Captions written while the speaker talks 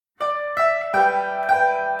So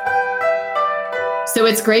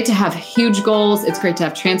it's great to have huge goals. It's great to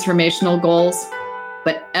have transformational goals,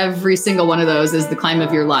 but every single one of those is the climb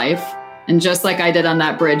of your life. And just like I did on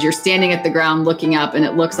that bridge, you're standing at the ground looking up and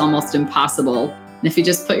it looks almost impossible. And if you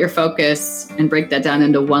just put your focus and break that down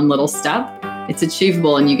into one little step, it's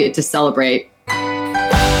achievable and you get to celebrate. Hey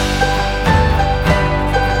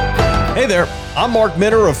there, I'm Mark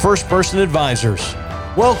Minner of First Person Advisors.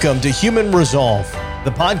 Welcome to Human Resolve,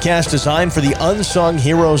 the podcast designed for the unsung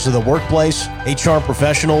heroes of the workplace, HR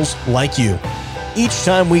professionals like you. Each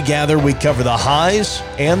time we gather, we cover the highs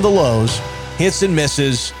and the lows, hits and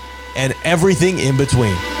misses, and everything in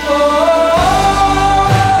between.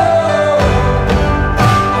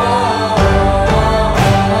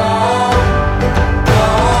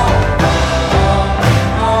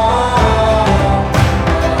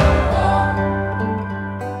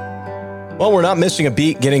 Well, we're not missing a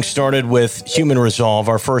beat getting started with Human Resolve,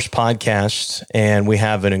 our first podcast, and we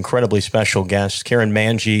have an incredibly special guest, Karen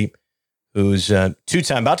Manji, who's a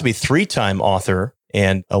two-time, about to be three-time author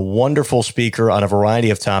and a wonderful speaker on a variety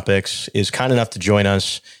of topics, is kind enough to join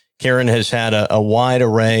us. Karen has had a wide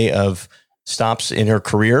array of stops in her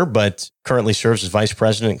career, but currently serves as Vice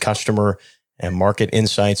President, Customer and Market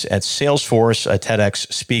Insights at Salesforce, a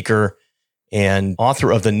TEDx speaker, and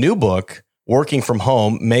author of the new book, Working from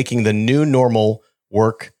Home, Making the New Normal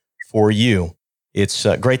Work for You. It's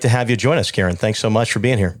great to have you join us, Karen. Thanks so much for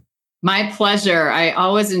being here. My pleasure. I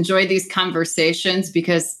always enjoy these conversations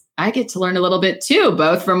because I get to learn a little bit too,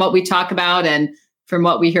 both from what we talk about and from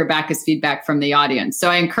what we hear back as feedback from the audience. So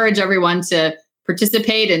I encourage everyone to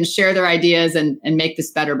participate and share their ideas and make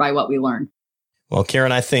this better by what we learn. Well,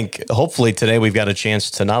 Karen, I think hopefully today we've got a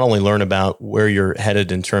chance to not only learn about where you're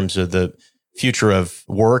headed in terms of the future of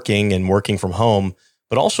working and working from home,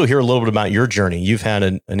 but also hear a little bit about your journey. You've had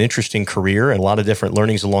an interesting career and a lot of different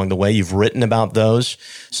learnings along the way. You've written about those,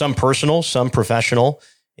 some personal, some professional,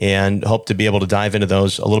 and hope to be able to dive into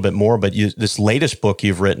those a little bit more. But this latest book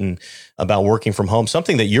you've written about working from home,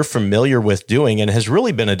 something that you're familiar with doing and has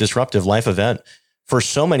really been a disruptive life event for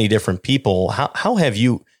so many different people. How have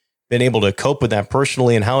you been able to cope with that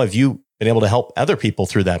personally, and how have you been able to help other people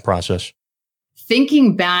through that process?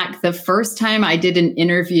 Thinking back, the first time I did an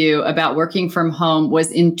interview about working from home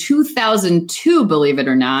was in 2002, believe it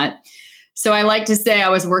or not. So I like to say I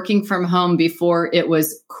was working from home before it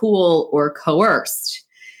was cool or coerced.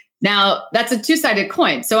 Now, that's a two-sided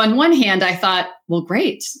coin. So on one hand, I thought, well,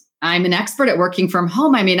 great. I'm an expert at working from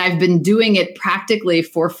home. I mean, I've been doing it practically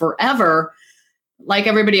for forever. Like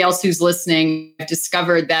everybody else who's listening, I've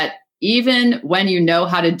discovered that even when you know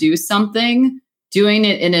how to do something, doing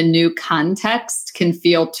it in a new context can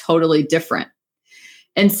feel totally different.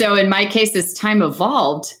 And so in my case, as time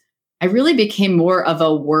evolved, I really became more of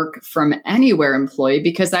a work from anywhere employee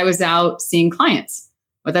because I was out seeing clients,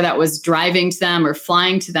 whether that was driving to them or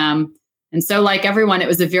flying to them. And so like everyone, it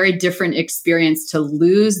was a very different experience to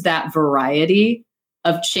lose that variety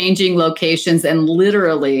of changing locations and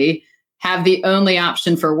literally have the only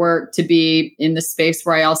option for work to be in the space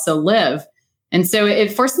where I also live. And so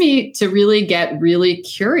it forced me to really get really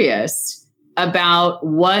curious about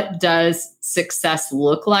what does success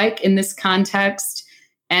look like in this context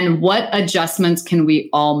and what adjustments can we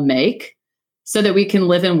all make so that we can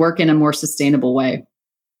live and work in a more sustainable way.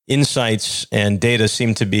 Insights and data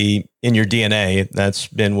seem to be in your DNA. That's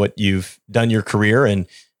been what you've done your career, and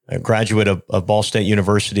a graduate of Ball State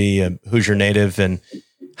University, Hoosier native. And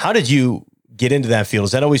how did you get into that field?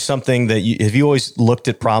 Is that always something that have you always looked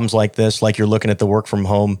at problems like this, like you're looking at the work from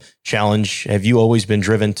home challenge? Have you always been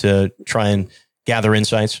driven to try and gather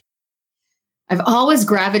insights? I've always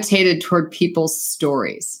gravitated toward people's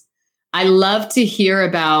stories. I love to hear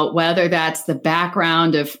about whether that's the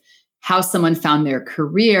background of how someone found their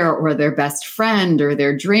career or their best friend or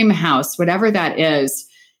their dream house, whatever that is.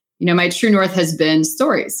 You know, my true north has been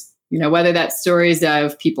stories, you know, whether that's stories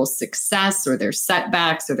of people's success or their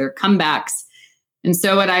setbacks or their comebacks. And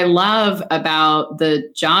so what I love about the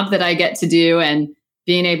job that I get to do and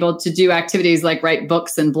being able to do activities like write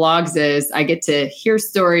books and blogs is I get to hear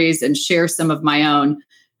stories and share some of my own,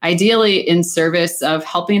 ideally in service of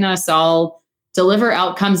helping us all deliver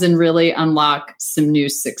outcomes and really unlock some new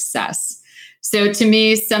success. So to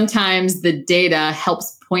me, sometimes the data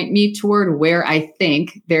helps point me toward where I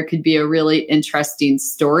think there could be a really interesting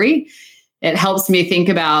story. It helps me think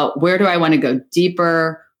about where do I want to go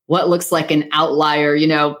deeper? What looks like an outlier, you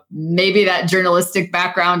know, maybe that journalistic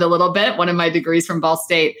background a little bit. One of my degrees from Ball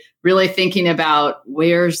State, really thinking about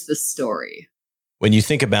where's the story. When you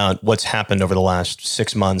think about what's happened over the last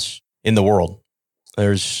 6 months in the world,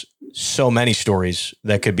 There's so many stories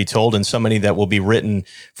that could be told and so many that will be written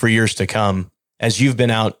for years to come. As you've been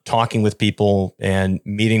out talking with people and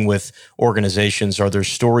meeting with organizations, are there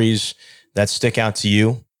stories that stick out to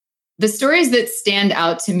you? The stories that stand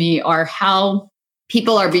out to me are how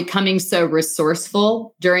people are becoming so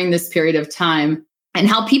resourceful during this period of time and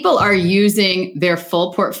how people are using their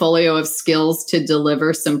full portfolio of skills to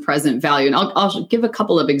deliver some present value. And I'll give a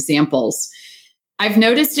couple of examples. I've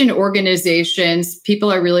noticed in organizations, people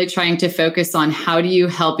are really trying to focus on how do you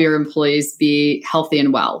help your employees be healthy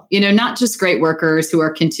and well? Not just great workers who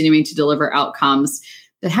are continuing to deliver outcomes,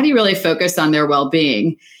 but how do you really focus on their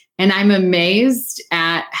well-being? And I'm amazed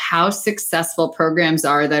at how successful programs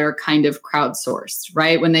are that are kind of crowdsourced,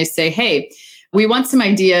 right? When they say, hey, we want some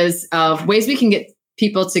ideas of ways we can get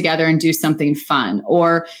people together and do something fun,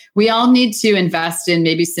 or we all need to invest in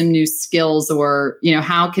maybe some new skills, or,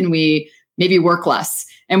 how can we maybe work less?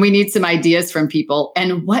 And we need some ideas from people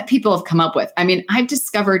and what people have come up with. I mean, I've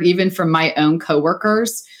discovered even from my own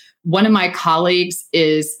coworkers, one of my colleagues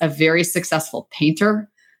is a very successful painter,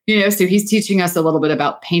 so he's teaching us a little bit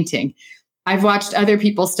about painting. I've watched other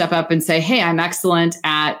people step up and say, hey, I'm excellent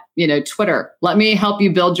at, Twitter. Let me help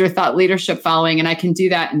you build your thought leadership following. And I can do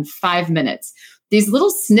that in 5 minutes. These little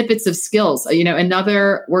snippets of skills,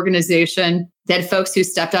 another organization that had folks who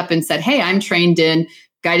stepped up and said, hey, I'm trained in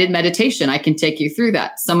guided meditation. I can take you through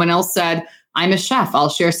that. Someone else said, I'm a chef. I'll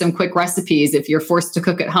share some quick recipes if you're forced to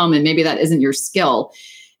cook at home and maybe that isn't your skill.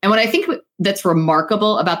 And what I think that's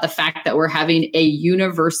remarkable about the fact that we're having a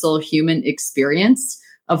universal human experience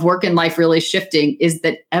of work and life really shifting is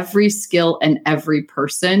that every skill and every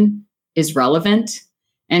person is relevant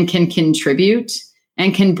and can contribute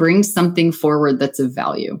and can bring something forward that's of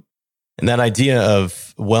value. And that idea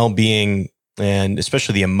of well-being, and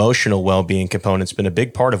especially the emotional well-being component, has been a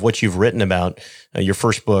big part of what you've written about. Your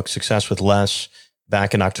first book, Success with Less,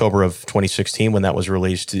 back in October of 2016, when that was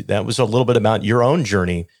released, that was a little bit about your own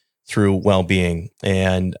journey through well-being.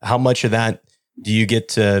 And how much of that do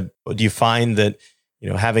you find that,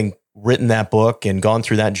 having written that book and gone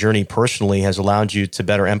through that journey personally has allowed you to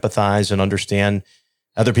better empathize and understand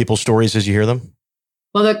other people's stories as you hear them?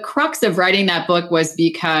 Well, the crux of writing that book was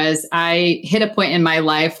because I hit a point in my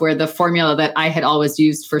life where the formula that I had always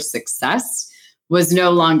used for success was no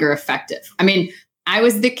longer effective. I mean, I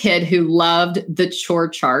was the kid who loved the chore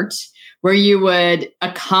chart, where you would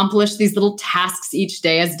accomplish these little tasks each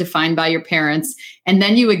day as defined by your parents. And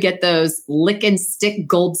then you would get those lick and stick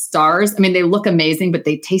gold stars. I mean, they look amazing, but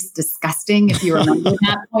they taste disgusting if you remember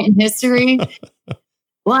that point in history.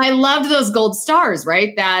 Well, I loved those gold stars,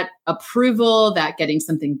 right? That approval, that getting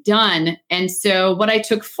something done. And so what I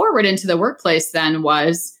took forward into the workplace then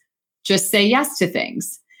was just say yes to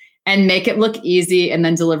things and make it look easy and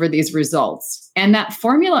then deliver these results. And that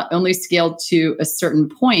formula only scaled to a certain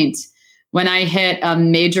point when I hit a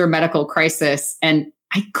major medical crisis and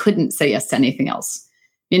I couldn't say yes to anything else.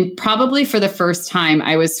 And probably for the first time,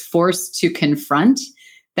 I was forced to confront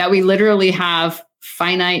that we literally have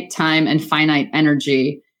finite time and finite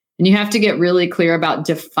energy. And you have to get really clear about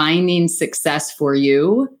defining success for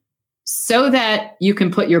you so that you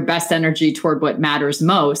can put your best energy toward what matters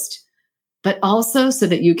most, but also so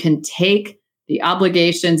that you can take the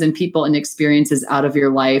obligations and people and experiences out of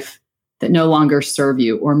your life that no longer serve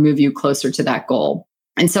you or move you closer to that goal.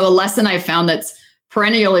 And so a lesson I found that's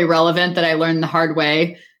perennially relevant that I learned the hard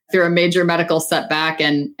way through a major medical setback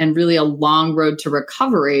and really a long road to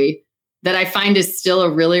recovery that I find is still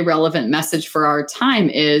a really relevant message for our time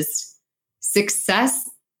is success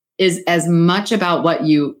is as much about what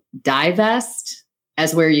you divest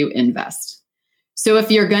as where you invest. So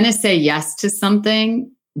if you're going to say yes to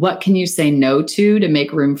something, what can you say no to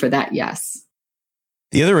make room for that yes?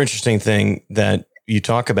 The other interesting thing that you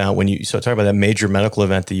talk about when you talk about that major medical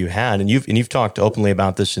event that you had, and you've talked openly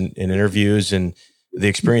about this in interviews and the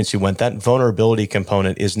experience you went, that vulnerability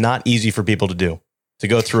component is not easy for people to do. To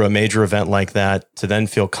go through a major event like that, to then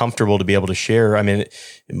feel comfortable to be able to share. I mean,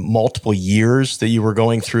 multiple years that you were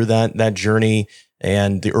going through that journey,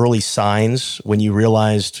 and the early signs when you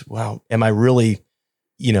realized, wow, am I really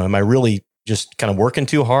just kind of working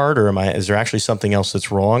too hard, or is there actually something else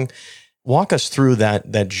that's wrong? Walk us through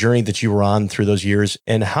that journey that you were on through those years,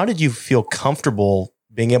 and how did you feel comfortable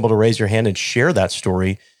being able to raise your hand and share that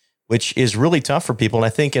story, which is really tough for people. And I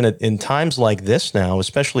think in times like this now,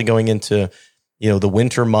 especially going into the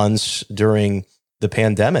winter months during the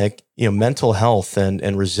pandemic, mental health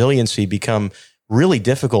and resiliency become really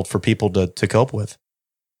difficult for people to cope with.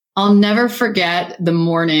 I'll never forget the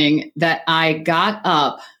morning that I got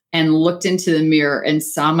up and looked into the mirror and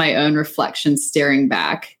saw my own reflection staring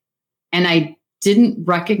back. And I didn't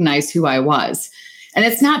recognize who I was. And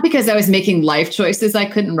it's not because I was making life choices I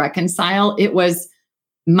couldn't reconcile. It was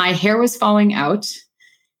my hair was falling out.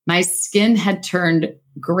 My skin had turned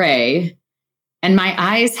gray and my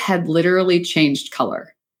eyes had literally changed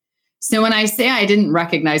color. So when I say I didn't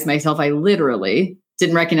recognize myself, I literally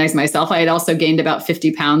didn't recognize myself. I had also gained about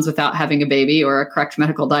 50 pounds without having a baby or a correct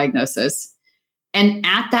medical diagnosis. And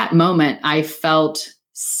at that moment, I felt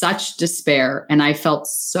such despair and I felt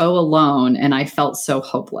so alone and I felt so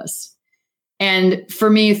hopeless. And for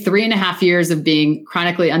me, 3.5 years of being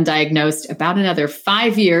chronically undiagnosed, about another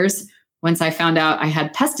 5 years, once I found out I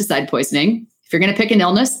had pesticide poisoning. If you're going to pick an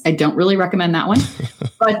illness, I don't really recommend that one.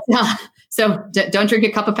 But so don't drink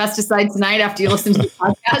a cup of pesticide tonight after you listen to the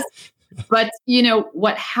podcast. But,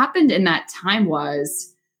 what happened in that time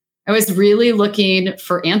was I was really looking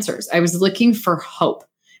for answers. I was looking for hope. I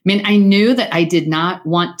mean, I knew that I did not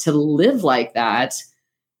want to live like that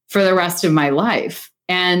for the rest of my life.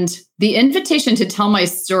 And the invitation to tell my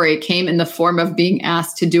story came in the form of being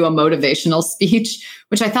asked to do a motivational speech,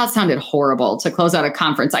 which I thought sounded horrible to close out a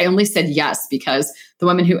conference. I only said yes because the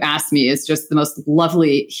woman who asked me is just the most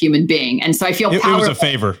lovely human being. And so I feel powerless. It was a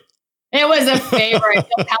favor. It was a favor. I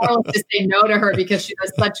feel powerless to say no to her because she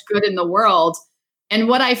does such good in the world. And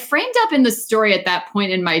what I framed up in the story at that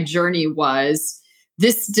point in my journey was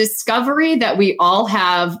this discovery that we all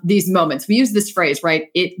have these moments. We use this phrase, right?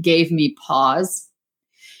 It gave me pause.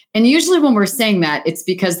 And usually when we're saying that, it's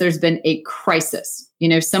because there's been a crisis.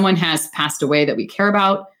 Someone has passed away that we care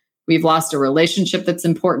about. We've lost a relationship that's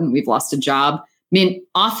important. We've lost a job. I mean,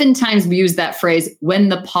 oftentimes we use that phrase when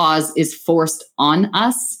the pause is forced on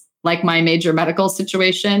us, like my major medical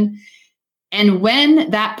situation. And when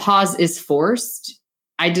that pause is forced,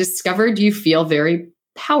 I discovered you feel very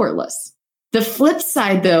powerless. The flip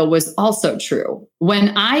side, though, was also true.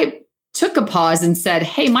 When I took a pause and said,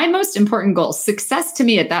 hey, my most important goal, success to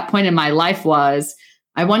me at that point in my life was,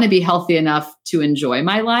 I want to be healthy enough to enjoy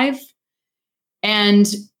my life. And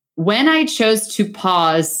when I chose to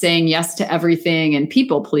pause saying yes to everything and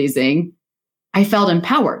people pleasing, I felt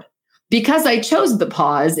empowered. Because I chose the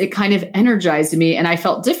pause, it kind of energized me and I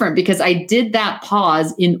felt different because I did that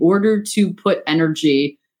pause in order to put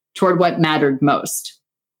energy toward what mattered most.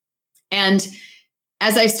 And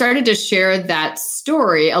as I started to share that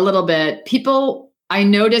story a little bit, people I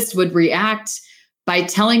noticed would react by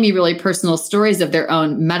telling me really personal stories of their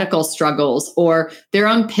own medical struggles or their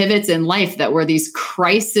own pivots in life that were these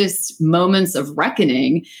crisis moments of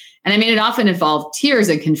reckoning. And I mean, it often involved tears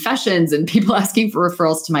and confessions and people asking for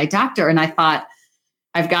referrals to my doctor. And I thought,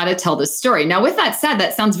 I've got to tell this story. Now, with that said,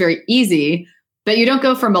 that sounds very easy, but you don't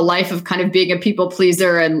go from a life of kind of being a people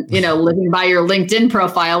pleaser and, living by your LinkedIn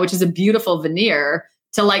profile, which is a beautiful veneer,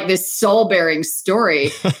 to like this soul-bearing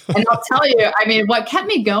story. And I'll tell you, I mean, what kept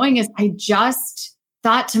me going is I just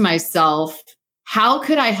thought to myself, how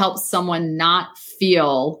could I help someone not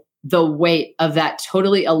feel the weight of that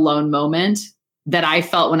totally alone moment that I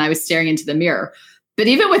felt when I was staring into the mirror? But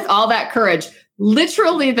even with all that courage,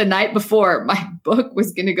 literally the night before my book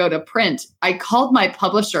was going to go to print, I called my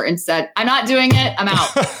publisher and said, I'm not doing it. I'm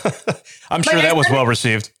out. I'm sure that was well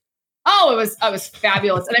received. Oh, it was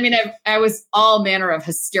fabulous. And I mean, I was all manner of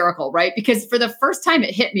hysterical, right? Because for the first time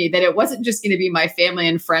it hit me that it wasn't just going to be my family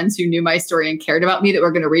and friends who knew my story and cared about me that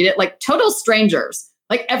were going to read it, like total strangers.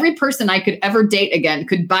 Like every person I could ever date again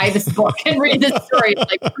could buy this book and read this story,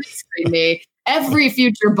 like pre-screen me, every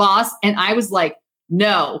future boss. And I was like,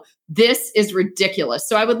 no, this is ridiculous.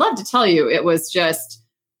 So I would love to tell you it was just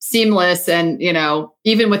seamless. And,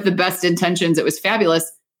 even with the best intentions, it was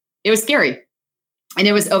fabulous. It was scary. And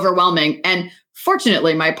it was overwhelming. And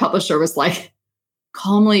fortunately, my publisher was like,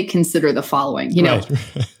 calmly consider the following. Right.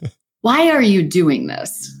 Why are you doing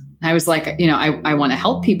this? I was like, I want to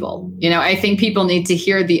help people. I think people need to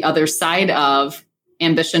hear the other side of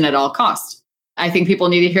ambition at all costs. I think people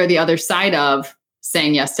need to hear the other side of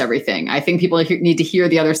saying yes to everything. I think people need to hear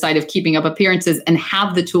the other side of keeping up appearances and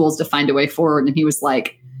have the tools to find a way forward. And he was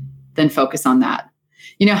like, then focus on that.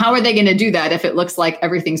 How are they going to do that if it looks like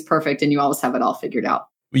everything's perfect and you always have it all figured out?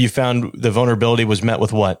 You found the vulnerability was met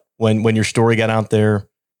with what? When your story got out there?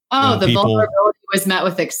 Oh, the vulnerability was met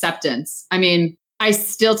with acceptance. I mean, I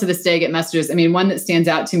still to this day get messages. I mean, one that stands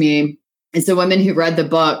out to me is a woman who read the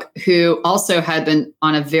book who also had been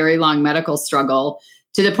on a very long medical struggle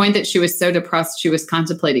to the point that she was so depressed, she was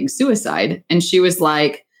contemplating suicide. And she was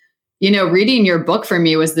like, reading your book for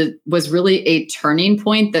me was really a turning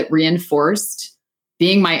point that reinforced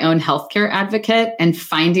being my own healthcare advocate and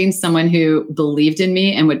finding someone who believed in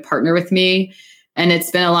me and would partner with me. And it's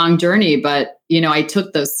been a long journey, but, I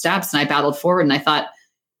took those steps and I battled forward and I thought,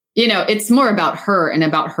 it's more about her and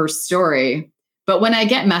about her story. But when I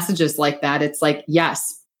get messages like that, it's like,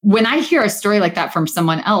 yes. When I hear a story like that from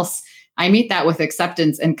someone else, I meet that with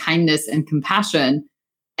acceptance and kindness and compassion.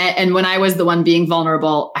 And when I was the one being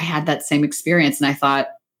vulnerable, I had that same experience. And I thought,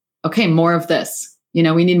 okay, more of this. We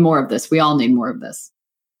need more of this. We all need more of this.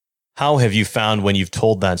 How have you found when you've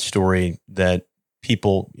told that story that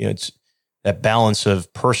people, it's that balance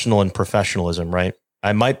of personal and professionalism, right?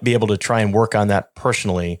 I might be able to try and work on that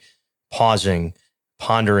personally, pausing,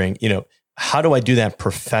 pondering, how do I do that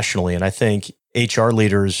professionally? And I think HR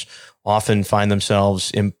leaders often find themselves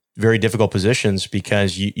in very difficult positions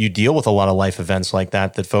because you deal with a lot of life events like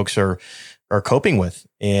that folks are coping with,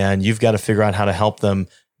 and you've got to figure out how to help them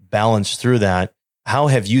balance through that. How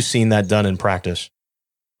have you seen that done in practice?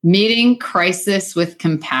 Meeting crisis with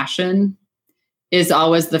compassion is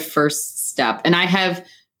always the first step. And I have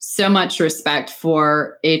so much respect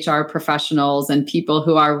for HR professionals and people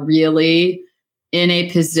who are really in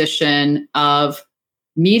a position of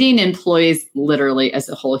meeting employees literally as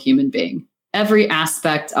a whole human being. Every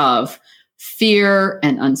aspect of fear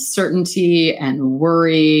and uncertainty and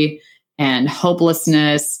worry and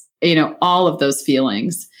hopelessness, all of those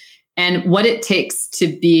feelings. And what it takes to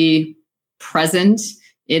be present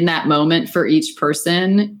in that moment for each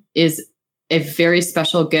person is a very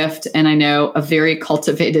special gift. And I know a very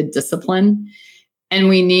cultivated discipline. And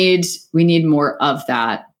we need more of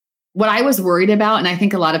that. What I was worried about, and I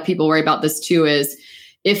think a lot of people worry about this too, is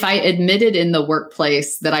if I admitted in the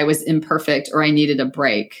workplace that I was imperfect or I needed a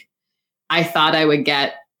break, I thought I would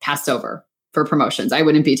get passed over for promotions. I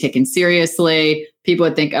wouldn't be taken seriously. People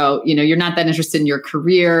would think, oh, you're not that interested in your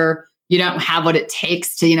career. You don't have what it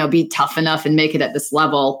takes to, be tough enough and make it at this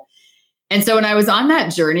level. And so when I was on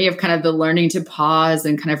that journey of kind of the learning to pause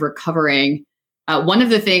and kind of recovering, one of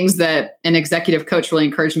the things that an executive coach really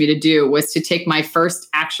encouraged me to do was to take my first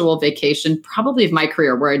actual vacation, probably of my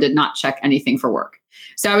career, where I did not check anything for work.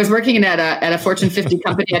 So I was working at a Fortune 50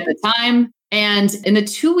 company at the time. And in the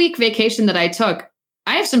 2-week vacation that I took,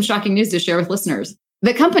 I have some shocking news to share with listeners.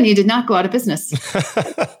 The company did not go out of business.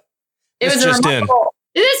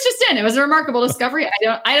 It was a remarkable discovery.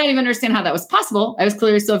 I don't even understand how that was possible. I was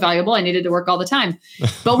clearly so valuable. I needed to work all the time.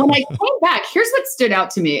 But when I came back, here's what stood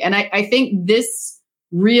out to me. And I think this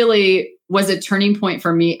really was a turning point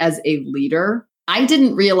for me as a leader. I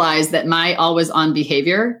didn't realize that my always on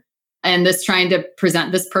behavior and this trying to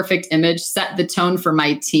present this perfect image set the tone for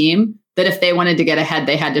my team, that if they wanted to get ahead,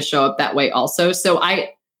 they had to show up that way also. So I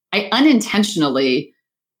unintentionally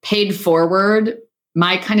paid forward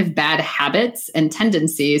my kind of bad habits and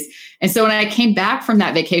tendencies. And so when I came back from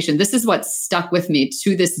that vacation, this is what stuck with me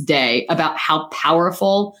to this day about how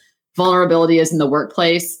powerful vulnerability is in the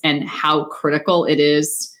workplace and how critical it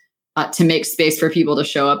is to make space for people to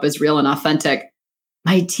show up as real and authentic.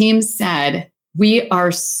 My team said, "We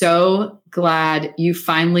are so glad you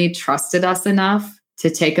finally trusted us enough to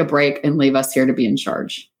take a break and leave us here to be in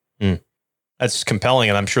charge." That's compelling.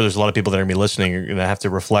 And I'm sure there's a lot of people that are going to be listening are going to have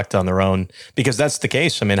to reflect on their own, because that's the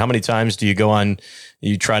case. I mean, how many times do you go on,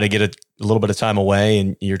 you try to get a little bit of time away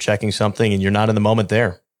and you're checking something and you're not in the moment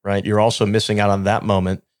there, right? You're also missing out on that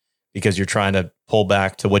moment because you're trying to pull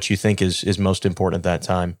back to what you think is most important at that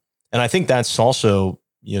time. And I think that's also,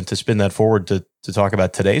 to spin that forward to talk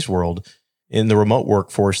about today's world in the remote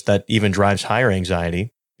workforce, that even drives higher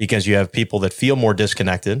anxiety because you have people that feel more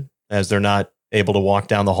disconnected as they're not able to walk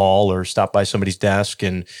down the hall or stop by somebody's desk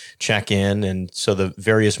and check in. And so the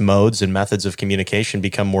various modes and methods of communication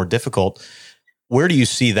become more difficult. Where do you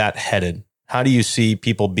see that headed? How do you see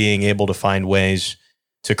people being able to find ways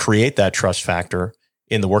to create that trust factor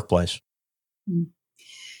in the workplace?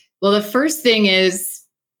 Well, the first thing is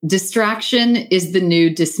distraction is the new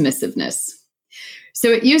dismissiveness. So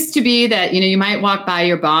it used to be that, you might walk by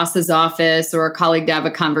your boss's office or a colleague to have a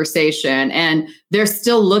conversation and they're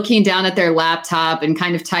still looking down at their laptop and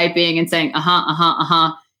kind of typing and saying,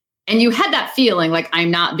 And you had that feeling like I'm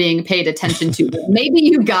not being paid attention to. Maybe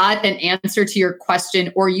you got an answer to your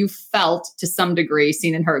question, or you felt to some degree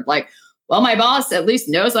seen and heard like, well, my boss at least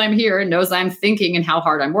knows I'm here and knows I'm thinking and how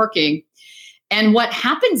hard I'm working. And what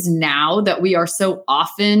happens now that we are so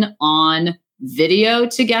often on video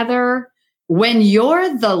together, when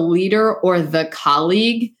you're the leader or the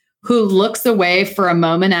colleague who looks away for a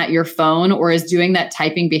moment at your phone or is doing that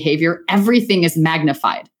typing behavior, everything is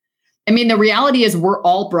magnified. I mean, the reality is we're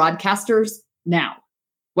all broadcasters now.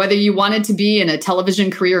 Whether you wanted to be in a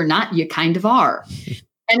television career or not, you kind of are.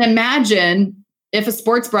 And imagine if a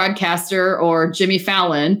sports broadcaster or Jimmy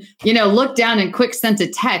Fallon, looked down and quick sent a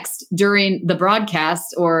text during the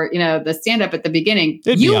broadcast or, the stand-up at the beginning.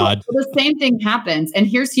 It'd be odd. The same thing happens. And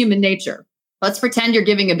here's human nature. Let's pretend you're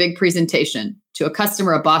giving a big presentation to a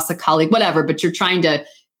customer, a boss, a colleague, whatever, but you're trying to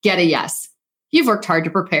get a yes. You've worked hard to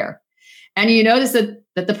prepare. And you notice that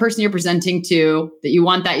the person you're presenting to, that you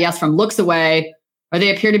want that yes from, looks away, or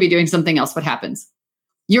they appear to be doing something else. What happens?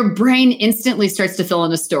 Your brain instantly starts to fill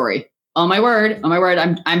in a story. Oh my word,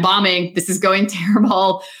 I'm bombing. This is going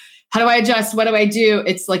terrible. How do I adjust? What do I do?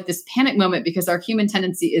 It's like this panic moment because our human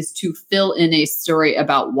tendency is to fill in a story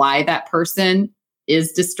about why that person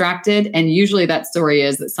is distracted. And usually that story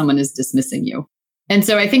is that someone is dismissing you. And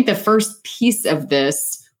so I think the first piece of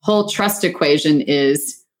this whole trust equation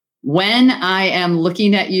is when I am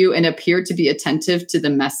looking at you and appear to be attentive to the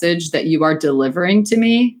message that you are delivering to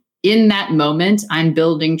me, in that moment, I'm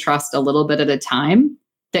building trust a little bit at a time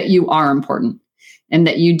that you are important and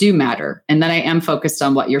that you do matter and that I am focused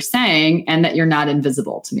on what you're saying and that you're not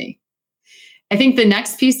invisible to me. I think the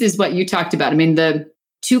next piece is what you talked about. I mean, the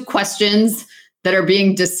two questions that are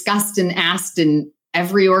being discussed and asked in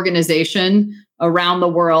every organization around the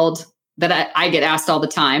world that I get asked all the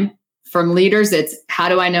time. From leaders, it's how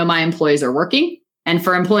do I know my employees are working? And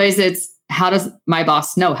for employees, it's how does my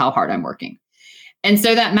boss know how hard I'm working? And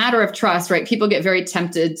so that matter of trust, right? People get very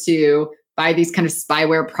tempted to buy these kind of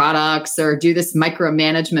spyware products or do this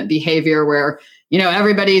micromanagement behavior where,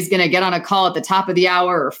 everybody's going to get on a call at the top of the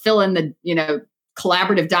hour or fill in the,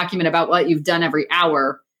 collaborative document about what you've done every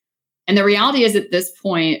hour. And the reality is at this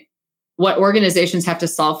point, what organizations have to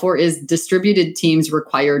solve for is distributed teams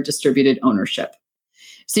require distributed ownership.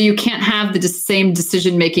 So you can't have the same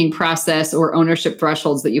decision-making process or ownership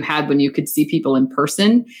thresholds that you had when you could see people in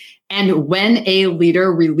person. And when a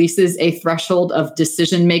leader releases a threshold of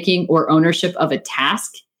decision-making or ownership of a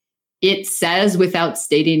task, it says without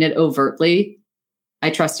stating it overtly,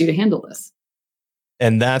 I trust you to handle this.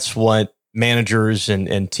 And that's what managers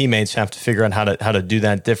and teammates have to figure out how to do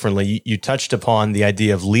that differently. You touched upon the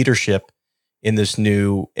idea of leadership in this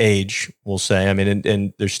new age, we'll say. I mean,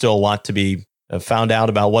 and there's still a lot to be found out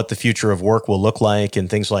about what the future of work will look like and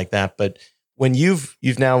things like that. But when you've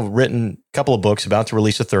now written a couple of books, about to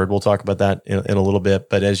release a third, we'll talk about that in a little bit.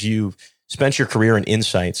 But as you spent your career in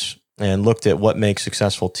insights and looked at what makes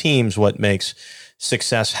successful teams, what makes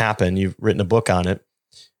success happen, you've written a book on it.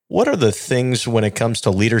 What are the things when it comes to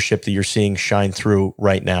leadership that you're seeing shine through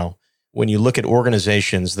right now? When you look at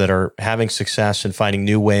organizations that are having success and finding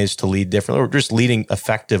new ways to lead differently or just leading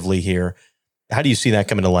effectively here, how do you see that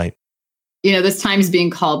coming to light? This time is being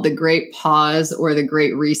called the Great Pause or the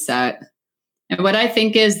Great Reset. And what I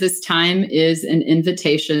think is this time is an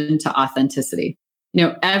invitation to authenticity.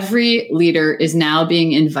 Every leader is now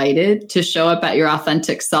being invited to show up at your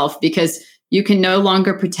authentic self because you can no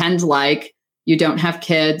longer pretend like you don't have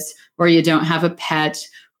kids or you don't have a pet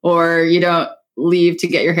or you don't leave to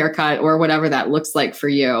get your hair cut or whatever that looks like for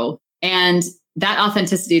you. And that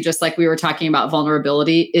authenticity, just like we were talking about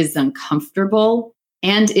vulnerability, is uncomfortable.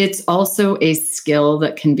 And it's also a skill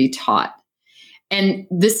that can be taught. And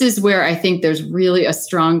this is where I think there's really a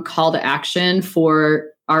strong call to action for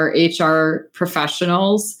our HR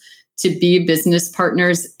professionals to be business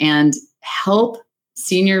partners and help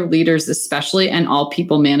senior leaders, especially, and all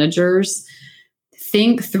people managers,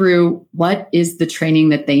 think through what is the training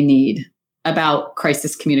that they need about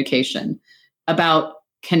crisis communication, about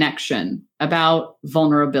connection, about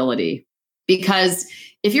vulnerability. Because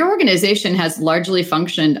if your organization has largely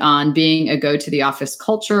functioned on being a go-to-the-office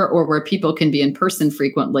culture or where people can be in person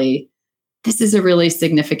frequently, this is a really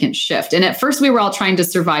significant shift. And at first we were all trying to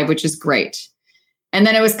survive, which is great. And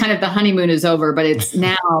then it was kind of the honeymoon is over, but it's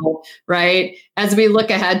now, right? As we look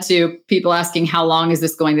ahead to people asking, how long is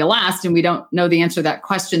this going to last? And we don't know the answer to that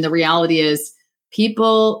question. The reality is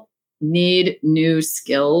people need new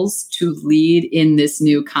skills to lead in this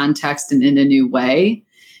new context and in a new way.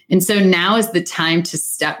 And so now is the time to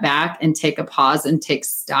step back and take a pause and take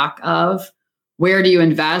stock of where do you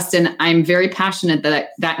invest? And I'm very passionate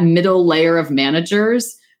that that middle layer of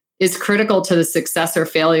managers is critical to the success or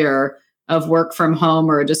failure of work from home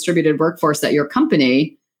or a distributed workforce at your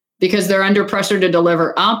company, because they're under pressure to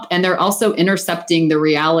deliver up and they're also intercepting the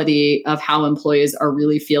reality of how employees are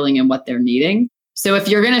really feeling and what they're needing. So if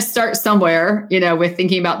you're going to start somewhere, with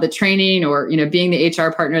thinking about the training or, being the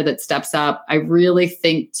HR partner that steps up, I really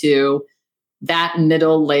think to that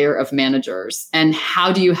middle layer of managers and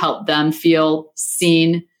how do you help them feel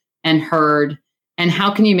seen and heard? And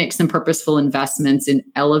how can you make some purposeful investments in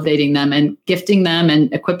elevating them and gifting them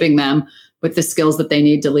and equipping them with the skills that they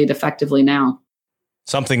need to lead effectively now?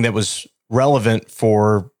 Something that was relevant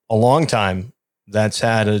for a long time that's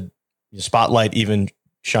had a spotlight even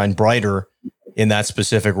shine brighter in that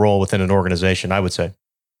specific role within an organization, I would say.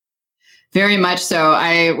 Very much so.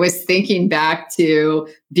 I was thinking back to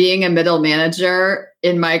being a middle manager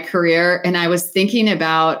in my career, and I was thinking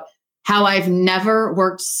about how I've never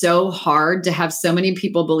worked so hard to have so many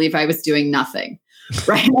people believe I was doing nothing.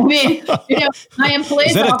 Right? I mean, my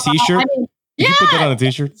employees. Is that a T-shirt? Yeah, you put that on a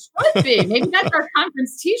T-shirt? Should be. Maybe that's our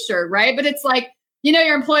conference T-shirt, right? But it's like,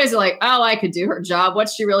 your employees are like, oh, I could do her job.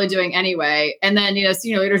 What's she really doing anyway? And then,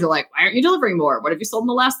 senior leaders are like, why aren't you delivering more? What have you sold in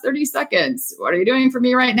the last 30 seconds? What are you doing for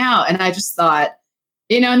me right now? And I just thought,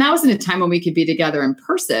 and that was in a time when we could be together in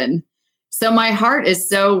person. So my heart is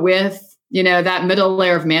so with, that middle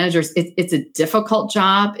layer of managers. It's a difficult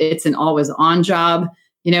job. It's an always on job.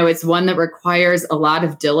 It's one that requires a lot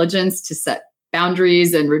of diligence to set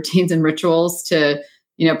boundaries and routines and rituals to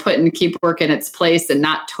put and keep work in its place and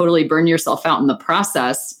not totally burn yourself out in the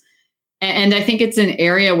process. And I think it's an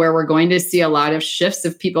area where we're going to see a lot of shifts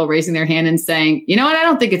of people raising their hand and saying, you know what, I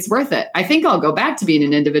don't think it's worth it. I think I'll go back to being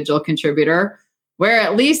an individual contributor where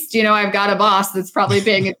at least, I've got a boss that's probably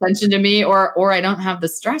paying attention to me or I don't have the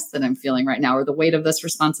stress that I'm feeling right now or the weight of this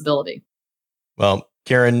responsibility. Well,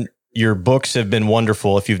 Karen, your books have been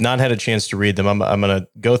wonderful. If you've not had a chance to read them, I'm going to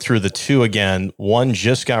go through the two again. One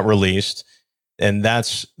just got released. And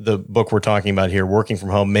that's the book we're talking about here, Working from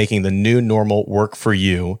Home, Making the New Normal Work for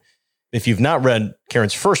You. If you've not read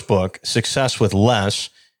Karen's first book, Success with Less,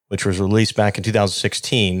 which was released back in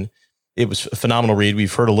 2016, it was a phenomenal read.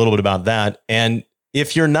 We've heard a little bit about that. And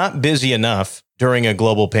if you're not busy enough during a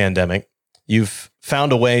global pandemic, you've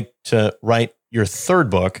found a way to write your third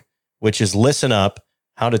book, which is Listen Up,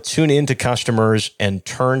 How to Tune Into Customers and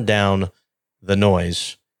Turn Down the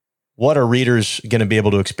Noise. What are readers going to be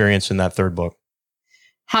able to experience in that third book?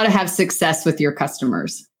 How to have success with your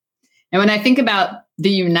customers. And when I think about the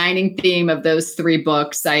uniting theme of those three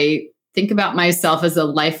books, I think about myself as a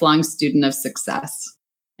lifelong student of success.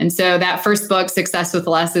 And so that first book, Success with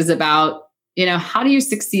Less, is about, how do you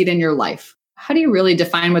succeed in your life? How do you really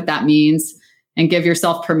define what that means and give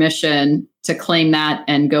yourself permission to claim that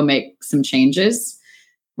and go make some changes?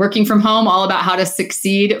 Working from Home, all about how to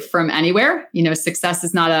succeed from anywhere. Success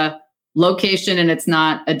is not a location and it's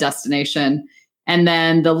not a destination. And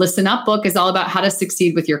then the Listen Up book is all about how to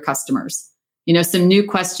succeed with your customers. Some new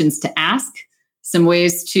questions to ask, some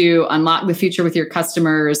ways to unlock the future with your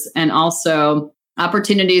customers, and also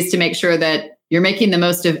opportunities to make sure that you're making the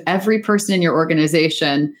most of every person in your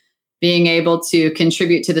organization, being able to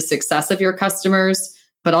contribute to the success of your customers,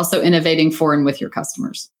 but also innovating for and with your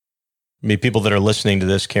customers. People that are listening to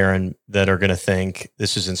this, Karen, that are going to think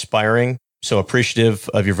this is inspiring. So appreciative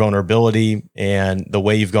of your vulnerability and the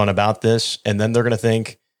way you've gone about this. And then they're going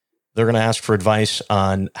to ask for advice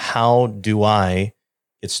on how do I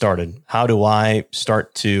get started? How do I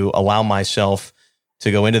start to allow myself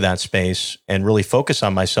to go into that space and really focus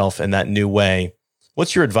on myself in that new way?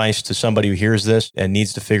 What's your advice to somebody who hears this and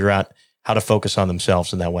needs to figure out how to focus on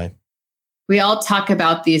themselves in that way? We all talk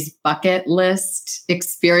about these bucket list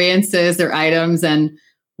experiences or items, and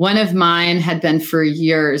one of mine had been for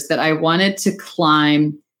years that I wanted to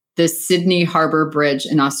climb the Sydney Harbour Bridge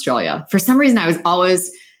in Australia. For some reason, I was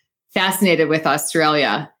always fascinated with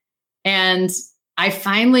Australia. And I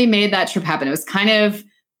finally made that trip happen. It was kind of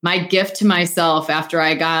my gift to myself after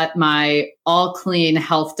I got my all clean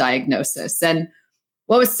health diagnosis. And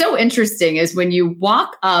what was so interesting is when you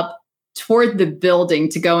walk up toward the building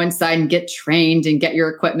to go inside and get trained and get your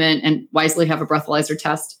equipment and wisely have a breathalyzer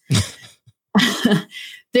test.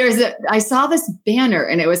 I saw this banner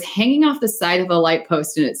and it was hanging off the side of a light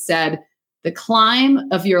post and it said, "The climb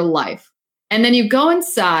of your life." And then you go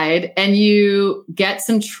inside and you get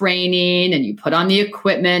some training and you put on the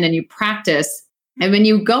equipment and you practice. And when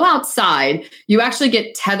you go outside, you actually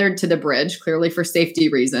get tethered to the bridge, clearly for safety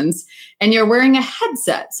reasons, and you're wearing a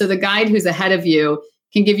headset. So the guide who's ahead of you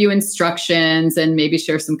can give you instructions and maybe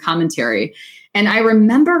share some commentary. And I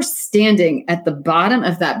remember standing at the bottom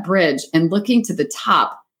of that bridge and looking to the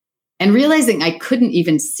top and realizing I couldn't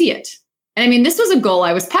even see it. And I mean, this was a goal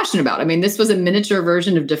I was passionate about. I mean, this was a miniature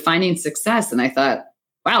version of defining success. And I thought,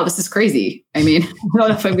 wow, this is crazy. I mean, I don't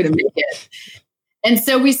know if I'm going to make it. And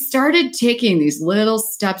so we started taking these little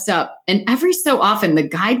steps up. And every so often, the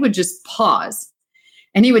guide would just pause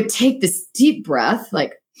and he would take this deep breath,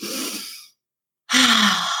 like,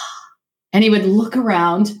 and he would look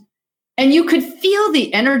around and you could feel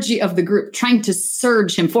the energy of the group trying to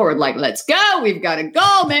surge him forward. Like, let's go. We've got to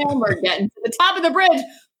go, man. We're getting to the top of the bridge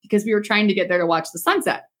because we were trying to get there to watch the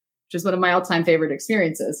sunset, which is one of my all-time favorite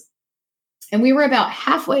experiences. And we were about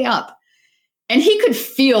halfway up and he could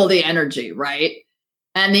feel the energy, right?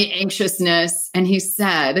 And the anxiousness. And he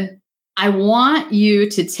said, I want you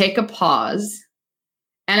to take a pause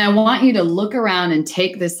And I want you to look around and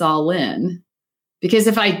take this all in, because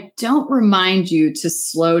if I don't remind you to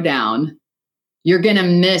slow down, you're going to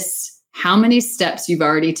miss how many steps you've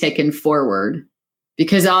already taken forward,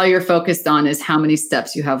 because all you're focused on is how many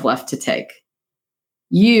steps you have left to take.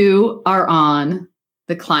 You are on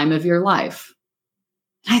the climb of your life.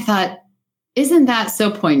 I thought, isn't that so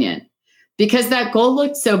poignant? Because that goal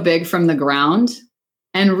looked so big from the ground,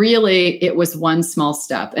 and really it was one small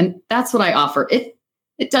step. And that's what I offer.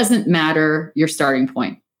 It doesn't matter your starting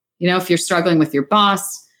point. You know, if you're struggling with your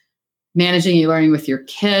boss, managing e-learning with your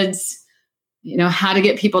kids, you know, how to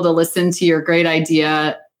get people to listen to your great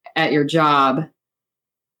idea at your job.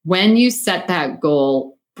 When you set that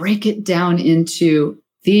goal, break it down into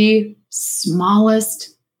the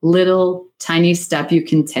smallest little tiny step you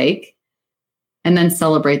can take, and then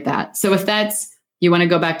celebrate that. So if that's, you want to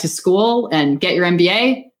go back to school and get your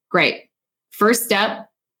MBA, great. First step,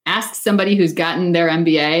 ask somebody who's gotten their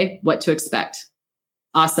MBA what to expect.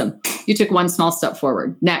 Awesome. You took one small step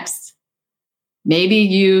forward. Next, maybe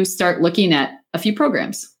you start looking at a few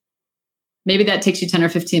programs. Maybe that takes you 10 or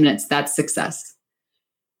 15 minutes. That's success.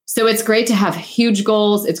 So it's great to have huge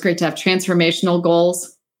goals. It's great to have transformational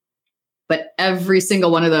goals. But every single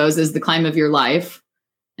one of those is the climb of your life.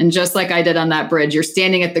 And just like I did on that bridge, you're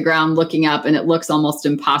standing at the ground looking up and it looks almost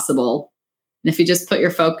impossible. And if you just put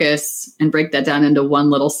your focus and break that down into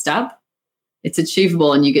one little step, it's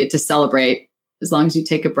achievable, and you get to celebrate as long as you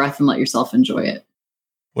take a breath and let yourself enjoy it.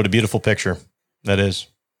 What a beautiful picture that is.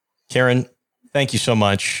 Karen, thank you so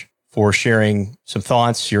much for sharing some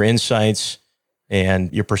thoughts, your insights,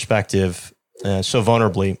 and your perspective so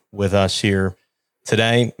vulnerably with us here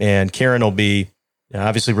today. And Karen will be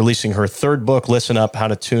obviously releasing her third book, Listen Up, How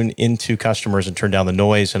to Tune Into Customers and Turn Down the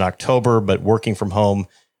Noise, in October. But Working from Home,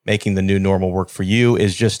 Making the New Normal Work for You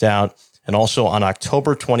is just out. And also on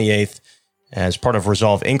October 28th, as part of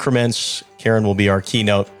Resolve Increments, Karen will be our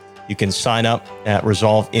keynote. You can sign up at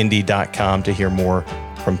resolveindy.com to hear more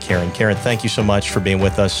from Karen. Karen, thank you so much for being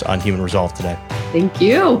with us on Human Resolve today. Thank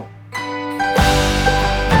you.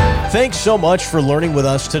 Thanks so much for learning with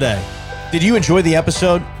us today. Did you enjoy the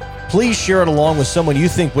episode? Please share it along with someone you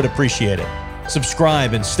think would appreciate it.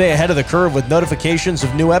 Subscribe and stay ahead of the curve with notifications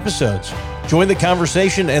of new episodes. Join the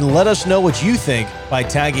conversation and let us know what you think by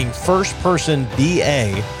tagging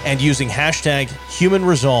FirstPersonBA and using hashtag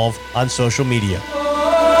HumanResolve on social media.